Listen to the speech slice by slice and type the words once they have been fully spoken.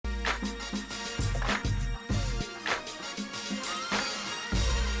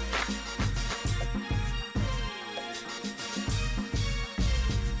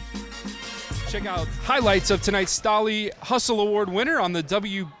Check out highlights of tonight's Stolly Hustle Award winner on the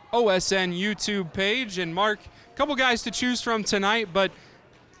WOSN YouTube page. And Mark, a couple guys to choose from tonight, but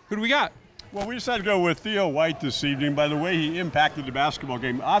who do we got? Well, we decided to go with Theo White this evening by the way he impacted the basketball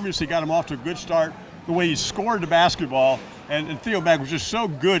game. Obviously got him off to a good start, the way he scored the basketball, and Theo Maag was just so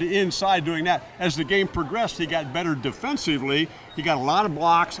good inside doing that. As the game progressed, he got better defensively. He got a lot of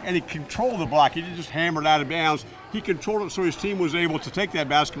blocks, and he controlled the block. He didn't just hammer it out of bounds. He controlled it so his team was able to take that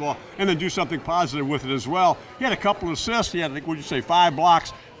basketball and then do something positive with it as well. He had a couple of assists. He had, I think, would you say, 5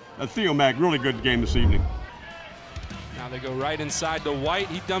 blocks. Theo Maag, really good game this evening. Now they go right inside to White.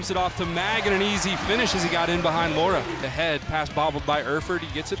 He dumps it off to Maag, and an easy finish as he got in behind Laura. The head pass bobbled by Erford.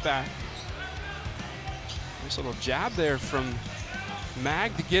 He gets it back. Nice little jab there from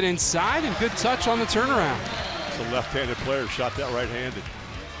Maag to get inside, and good touch on the turnaround. It's a left-handed player, shot that right-handed.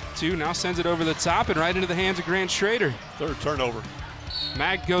 Two now sends it over the top and right into the hands of Grant Schrader. Third turnover.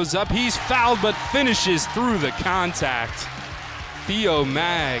 Maag goes up. He's fouled but finishes through the contact. Theo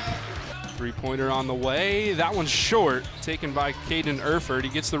Maag. Three-pointer on the way. That one's short, taken by Caden Erford. He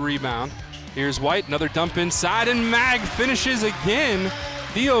gets the rebound. Here's White, another dump inside, and Maag finishes again.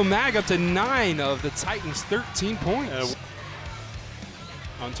 Theo Maag up to 9 of the Titans' 13 points.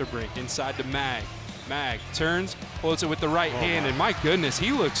 Hunter Brink inside to Maag. Maag turns, pulls it with the right hand, and my goodness,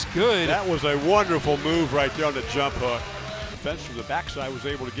 he looks good. That was a wonderful move right there on the jump hook. Defense from the backside was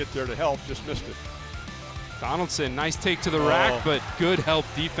able to get there to help, just missed it. Donaldson, nice take to the rack, but good help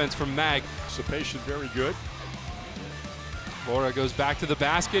defense from Maag. Anticipation very good. Laura goes back to the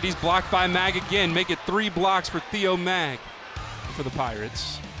basket. He's blocked by Maag again. Make it 3 blocks for Theo Maag for the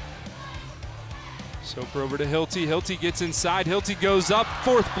Pirates. Soper over to Hilty. Hilty gets inside. Hilty goes up.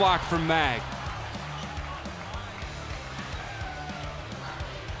 4th block from Maag.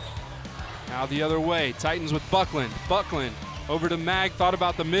 Now the other way. Titans with Buckland. Buckland over to Maag. Thought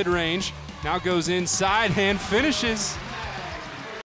about the mid-range. Now goes inside and finishes.